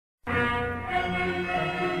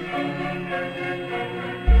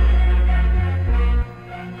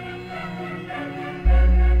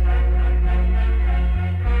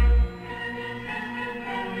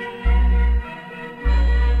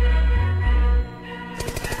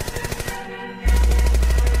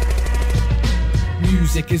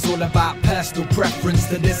music is all about personal preference.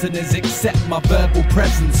 The listeners accept my verbal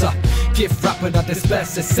presence. Gift wrap and I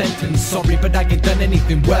disperse a sentence. Sorry, but I ain't done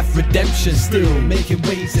anything worth redemption. Still making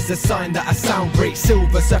waves is a sign that I sound great.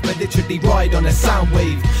 Silver surfer literally ride on a sound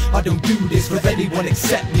wave. I don't do this for anyone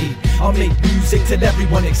except me. I'll make music till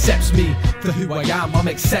everyone accepts me. For who I am, I'm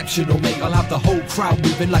exceptional, mate. I'll have the whole crowd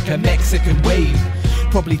moving like a Mexican wave.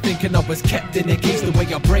 Probably thinking I was kept in a cage. The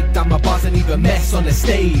way I break down my bars and even mess on the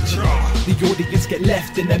stage. The audience get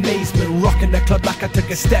left in amazement, rocking the club like I took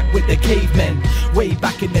a step with the cavemen. Way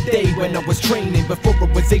back in the day when I was training, before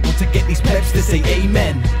I was able to get these plebs to say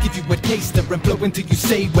amen. Give you a taster and blow until you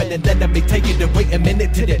say well, and then I may take it and wait a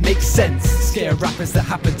minute till it makes sense. Scare rappers that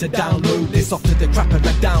happen to download this off to the crapper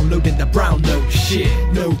like downloading the brown note. Shit,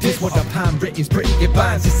 notice what I've handwritten's pretty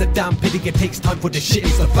advanced. It's a damn pity it takes time for the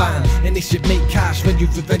shitties to fans. And it should make cash when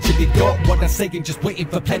you've eventually got what I'm saying, just waiting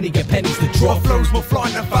for plenty of pennies to drop. My flows will fly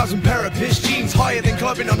in 1,000 pair of piss jeans, higher than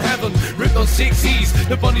clubbing on heaven, ripped on 6 E's.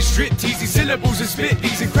 The Bundy strip teasy syllables and spit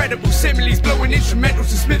these incredible similes, blowing instrumentals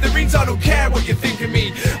to smithereens. I don't care what you think of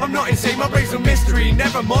me, I'm not insane, my brain's no mystery.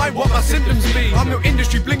 Never mind what my symptoms be. I'm no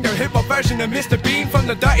industry bling, no hip hop version of Mr. Bean. From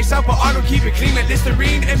the dirty south, but I don't keep it clean like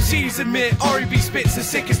Listerine. MCs admit REB spits the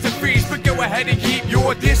sickest to freeze, but go ahead and keep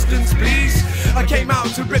your distance, please. I came out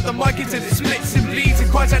to rip the mic until it splits and bleeds and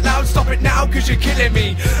cries out loud, stop it now cause you're killing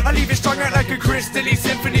me. I leave it strung out like a crystal-y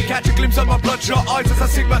symphony, catch a glimpse of my bloodshot eyes as I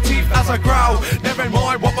sink my teeth as I growl. Never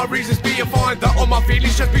mind what my reasons be, I find that all my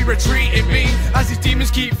feelings just be retreating me. As these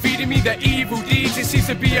demons keep feeding me their evil deeds, it seems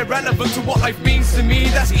to be irrelevant to what life means to me.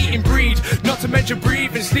 That's eat and breed, not to mention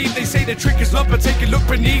breathe and sleep. They say the trick is love, but take a look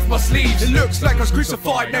beneath my sleeves. It looks like I was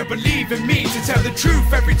crucified, no believe in me. To tell the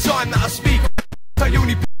truth every time that I speak, I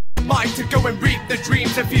only pick the mic to go and reap the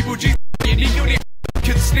dreams of feeble G's. You only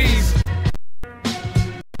could sneeze.